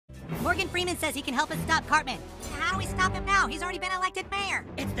Morgan Freeman says he can help us stop Cartman. How do we stop him now? He's already been elected mayor.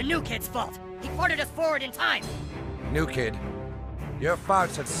 It's the new kid's fault. He ordered us forward in time. New kid, your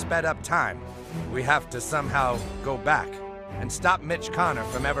farts have sped up time. We have to somehow go back and stop Mitch Connor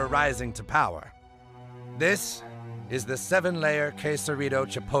from ever rising to power. This is the 7-layer quesarito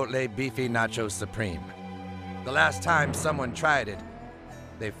chipotle beefy nacho supreme. The last time someone tried it,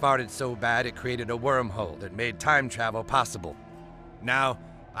 they farted so bad it created a wormhole that made time travel possible. Now,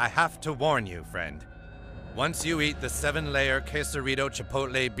 I have to warn you, friend. Once you eat the 7-layer quesarito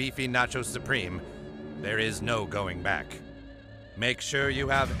chipotle beefy nacho supreme, there is no going back. Make sure you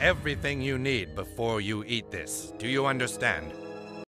have everything you need before you eat this. Do you understand?